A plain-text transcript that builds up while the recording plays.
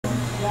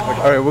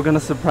Alright, we're gonna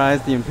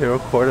surprise the Imperial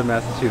Court of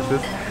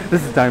Massachusetts.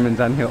 This is Diamond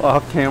Dunhill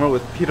off camera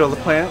with Peter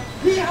Laplante.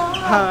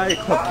 Hi,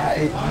 Club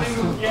Cafe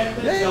Boston.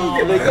 Yay!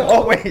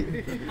 Oh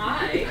wait.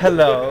 Hi.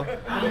 Hello.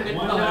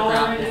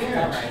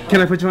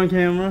 Can I put you on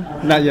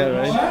camera? Not yet,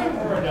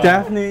 right?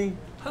 Daphne.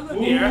 Hello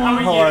dear,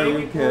 how are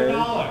you? Kid?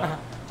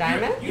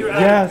 Diamond?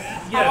 Yes.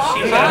 Yes,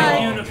 she's out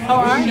of uniform. How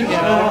are you?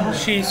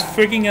 She's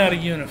freaking out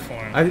of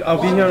uniform.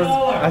 I'll be here.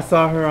 I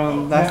saw her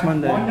on last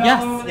Monday.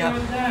 Yes.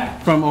 Yeah.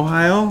 From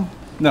Ohio?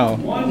 No.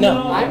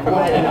 No, I'm from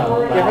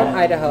Idaho. You're from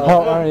Idaho.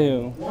 How are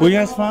you? Where you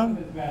guys from?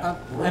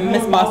 I'm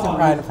Miss Boston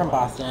Pride. I'm from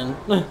Boston.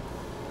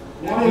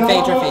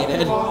 Phaedra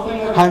Phaded.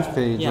 Hi,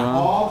 Phaedra.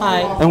 Yeah.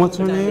 Hi. And what's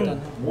her name?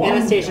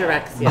 Anastacia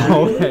Rexia.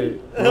 Oh, okay.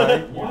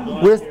 Right.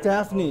 Where's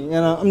Daphne?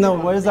 And no,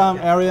 where's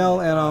Ariel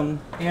and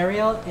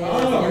Ariel is in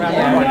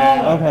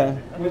there. Okay.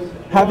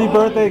 Happy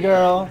birthday,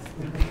 girl.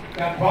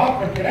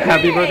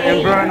 Happy birthday,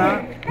 and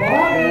Veronica.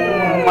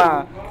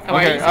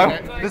 Okay,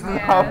 this is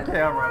off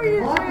camera.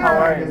 How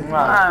are you?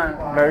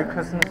 Merry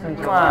Christmas in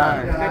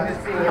July. Good to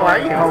see you. How are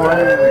you? How are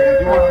you?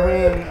 You look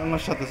green. I'm gonna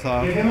shut this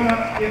off.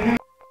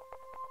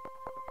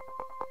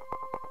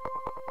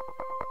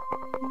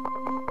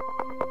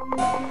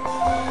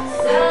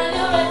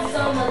 Silhouettes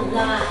on the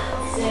line,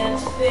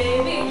 Santa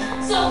baby.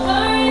 So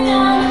hurry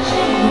down the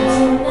chimney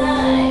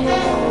tonight.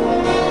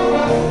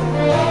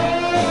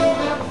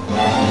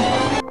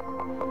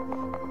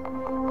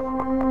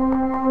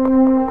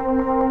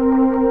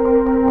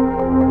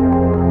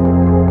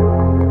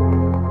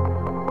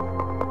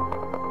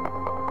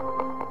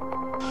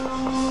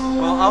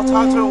 Well, I'll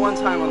talk to her one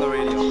time on the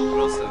radio,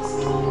 real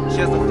soon. She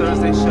has the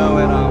Thursday show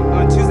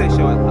at Tuesday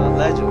show at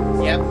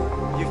Legends. Yep.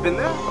 You've been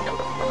there? Yep.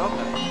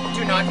 Okay.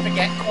 Do not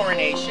forget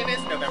Coronation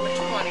is November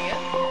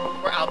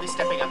 20th, where I'll be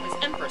stepping up as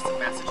Empress of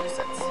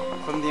Massachusetts.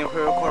 From the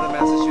Imperial Court of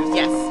Massachusetts?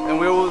 Yes. And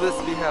where will this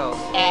be held?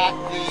 At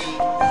the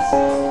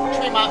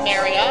Tremont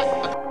Marriott.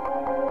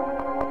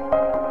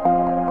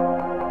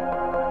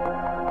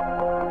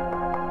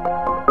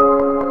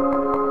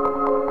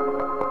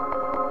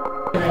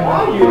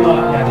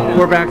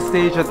 We're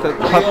backstage at the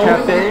Club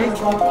Cafe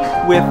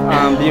with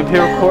the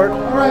Imperial Court.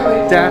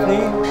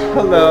 Daphne,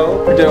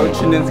 hello.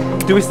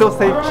 Prideaux-Tchknski. Do we still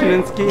say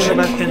Tchknski?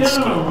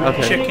 Tchknski.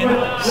 Okay.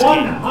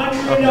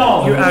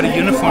 Tchknski. You're out of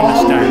uniform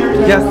this time.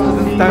 Yes,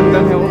 this is Diamond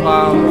Dunhill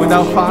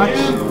without Fox.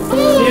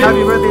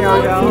 Happy birthday,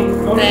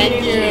 Ariel.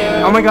 Thank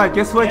you. Oh my god,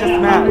 guess who I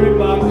just met?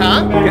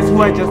 Huh? Guess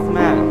who I just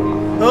met?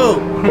 Who?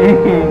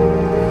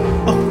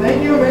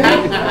 Thank you,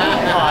 man.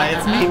 Hi,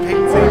 it's me,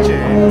 Payton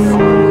James.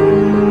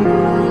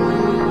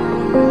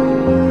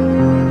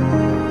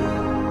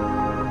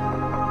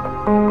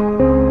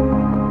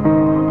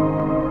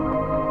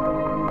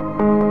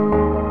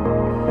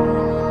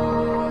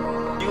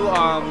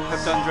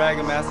 Have done drag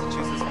in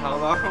Massachusetts for how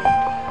long?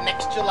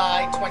 Next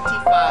July,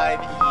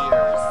 25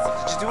 years.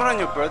 Did you do it on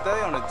your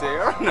birthday on a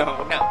dare?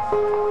 No. No.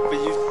 But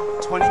you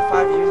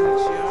 25 years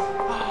next year?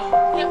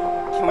 Yep.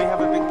 Can we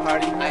have a big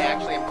party? I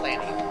actually am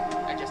planning.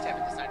 I just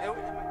haven't decided.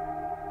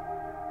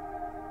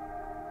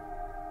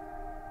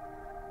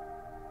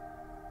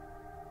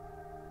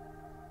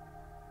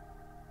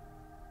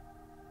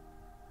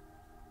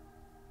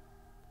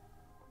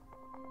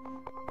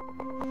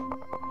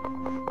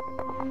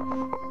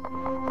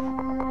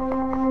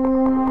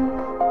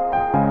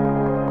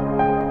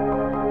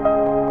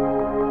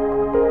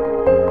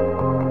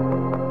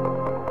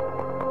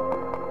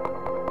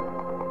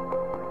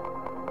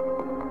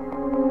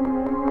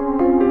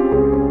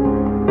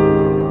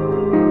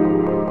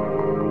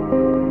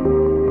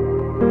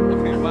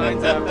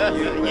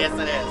 Yes,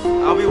 it is.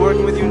 I'll be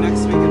working with you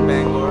next week in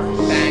Bangor.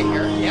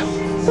 Banger, yep.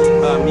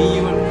 Me,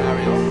 you, and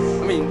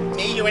Ariel. I mean,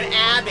 Me, you, and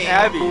Abby.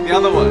 Abby, the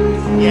other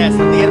one. Yes,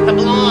 the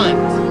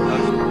blonde.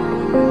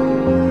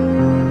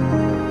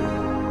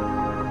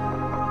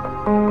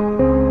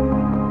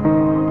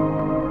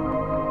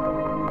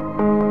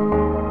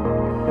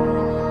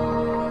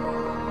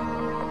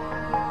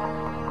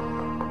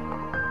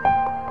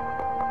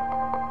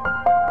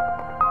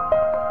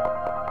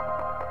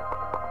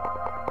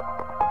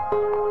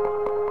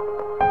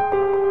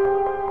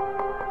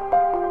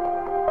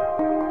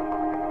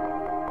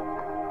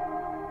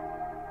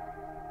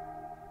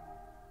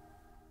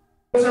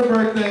 It's her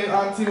birthday,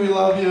 Auntie, we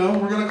love you.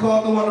 We're gonna call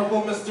up the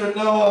wonderful Mr.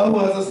 Noah, who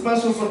has a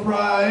special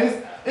surprise.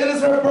 It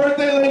is her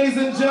birthday, ladies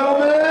and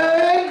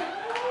gentlemen.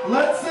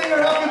 Let's sing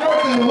her happy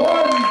birthday.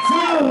 1,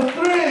 2,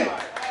 3.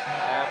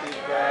 Happy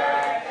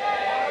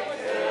birthday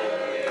to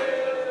you.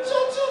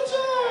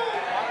 Cha-cha-cha.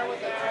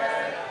 Happy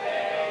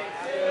birthday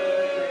to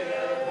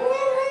you.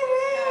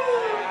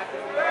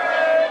 Happy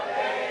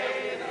birthday,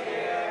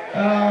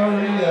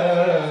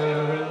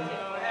 Ariel.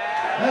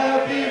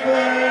 Happy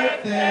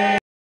birthday.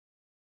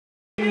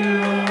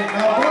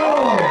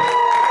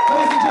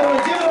 Ladies and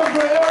gentlemen, give it up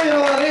for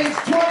Ariel at age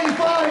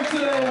 25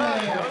 today.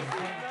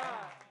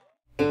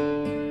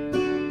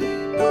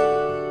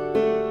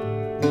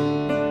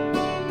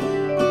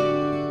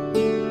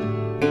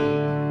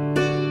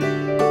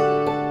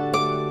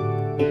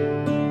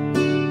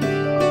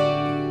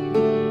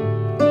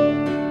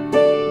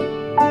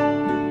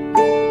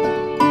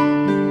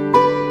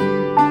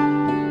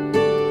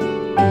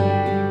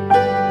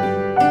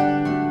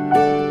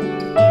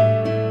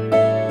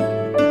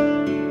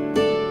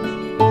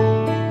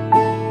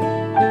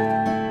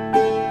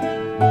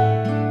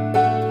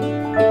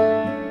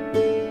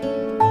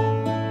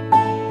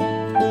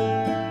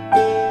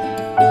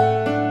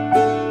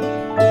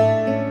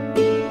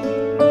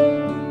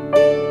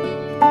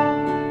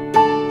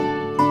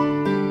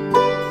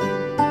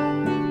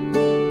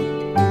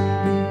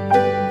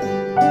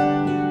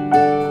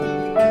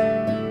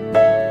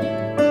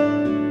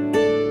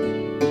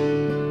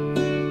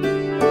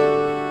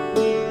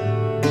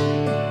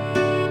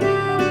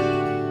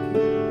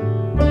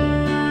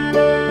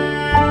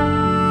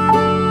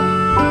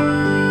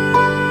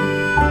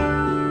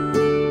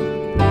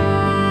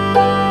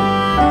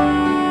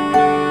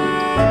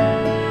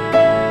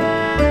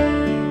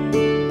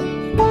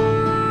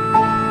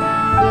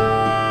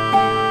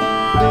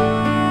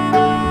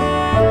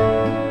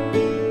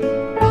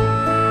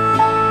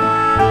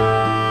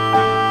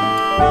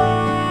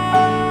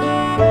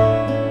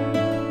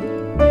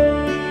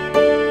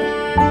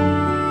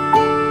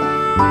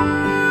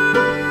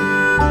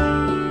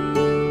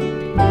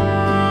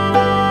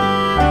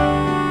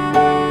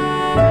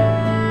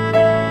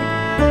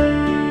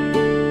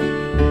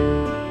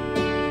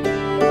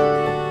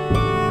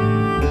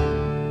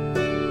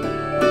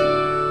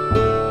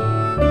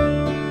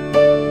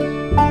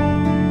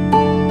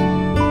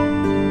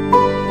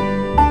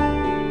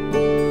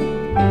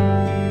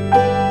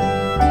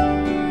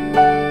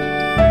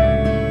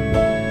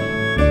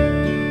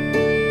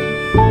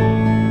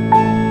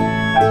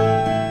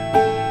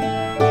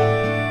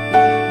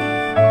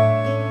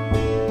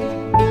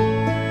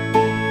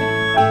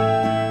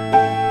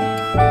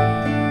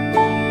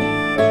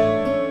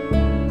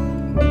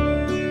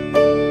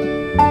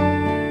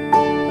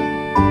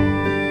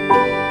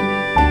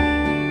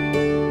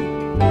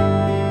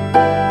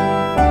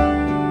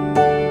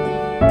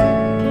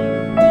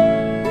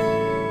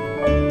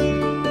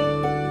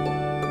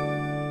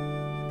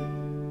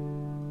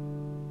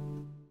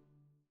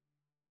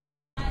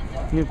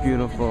 You're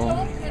beautiful.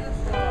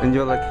 And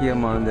you're Lakia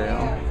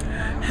Mondale.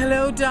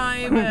 Hello,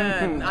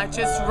 Diamond. I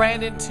just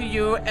ran into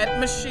you at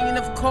Machine,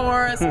 of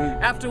course,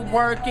 after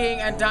working,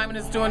 and Diamond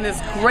is doing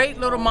this great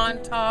little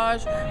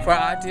montage for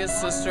our dear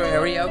sister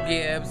Ariel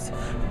Gibbs.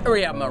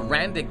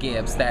 Miranda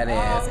Gibbs, that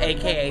is,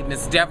 aka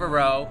Miss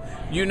Devereaux.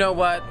 You know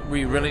what?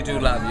 We really do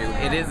love you.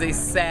 It is a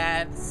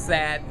sad,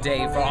 sad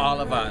day for all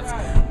of us,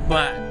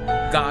 but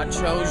God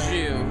chose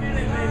you,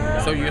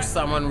 so you're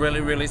someone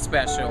really, really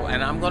special,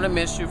 and I'm gonna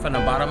miss you from the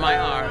bottom of my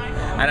heart,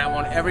 and I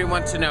want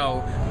everyone to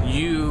know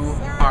you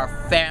are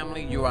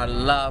family, you are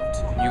loved,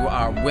 you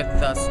are with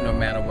us no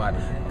matter what.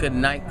 Good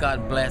night,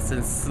 God bless,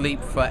 and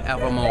sleep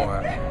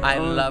forevermore. I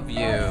love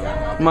you.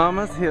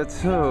 Mama's here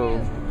too.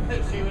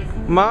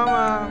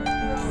 Mama!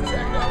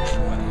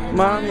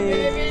 Mommy!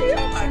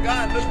 Oh my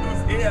God, look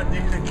who's here,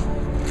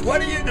 dude.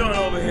 What are you doing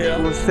over here?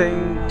 We're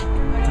saying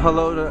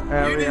hello to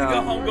Ariel. You need to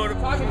go home, go to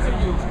talking to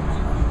you.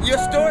 Your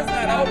store's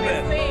not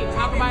open.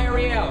 Talk about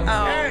Ariel. Oh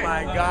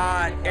my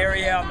God,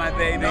 Ariel, my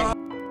baby.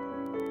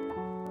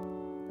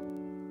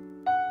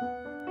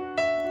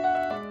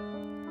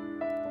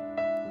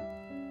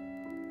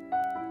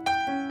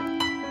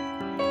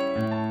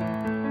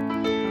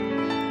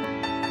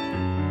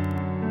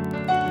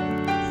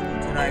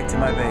 Tonight to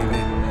my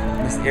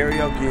baby, Miss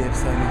Ariel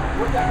Gibbs, honey.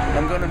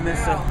 I'm gonna miss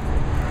her.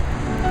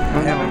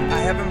 I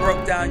haven't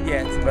broke down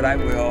yet, but I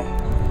will.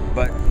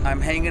 But I'm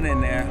hanging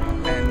in there,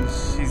 and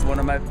she's one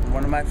of my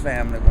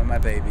family, one of my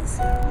babies.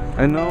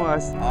 I know.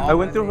 I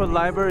went through her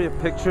library of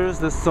pictures.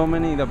 There's so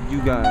many of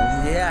you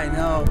guys. Yeah, I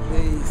know.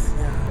 Please.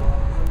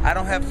 Yeah. I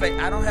don't have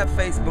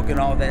Facebook and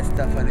all that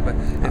stuff, honey. But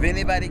if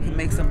anybody can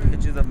make some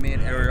pictures of me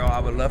and Ariel, I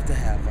would love to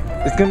have them.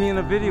 It's gonna be in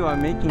a video.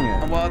 I'm making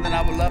it. Well, then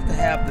I would love to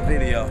have the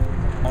video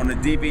on the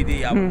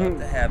DVD. I would love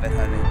to have it,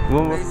 honey.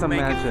 We'll work Please some make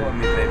magic. it for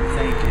me, baby.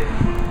 Thank you.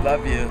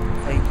 Love you.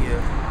 Thank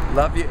you.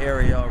 Love you,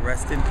 Ariel.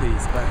 Rest in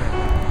peace. Bye.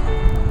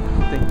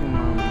 Thank you,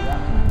 Mom.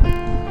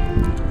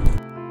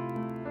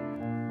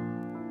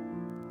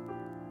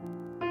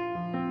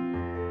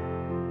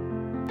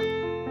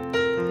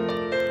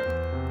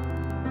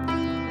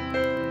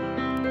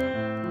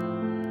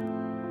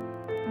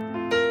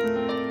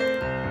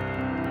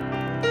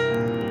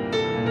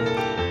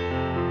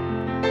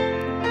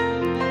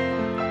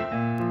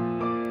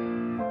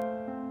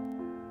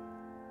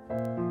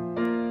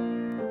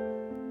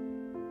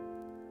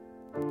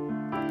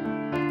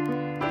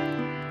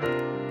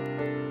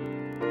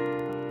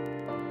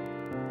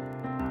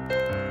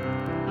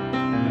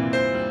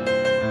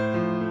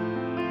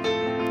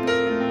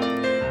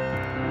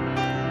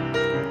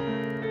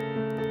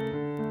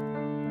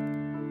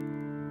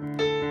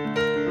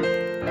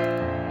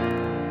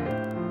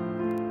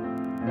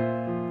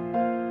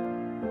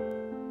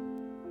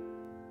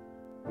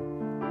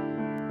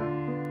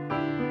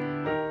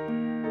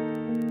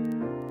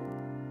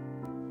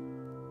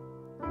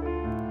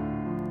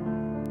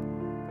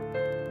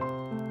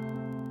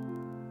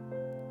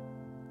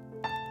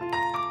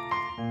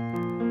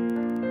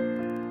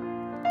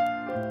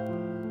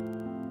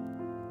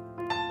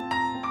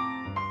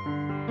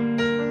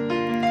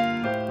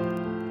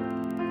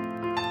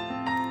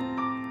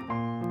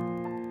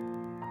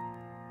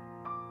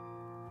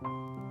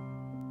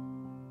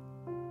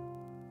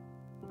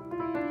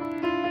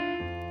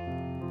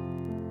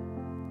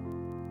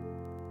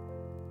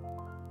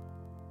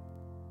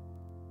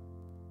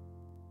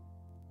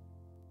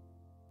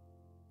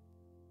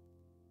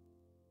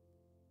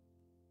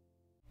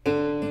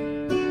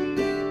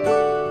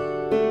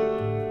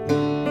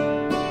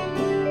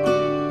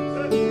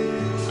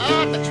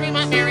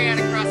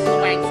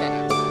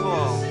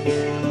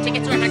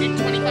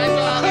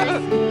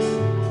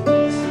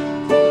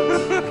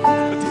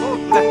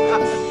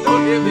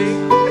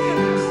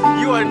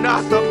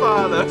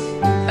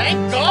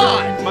 Thank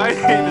God! My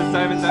name is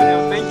Simon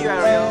Dunhill. Thank you,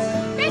 Ariel.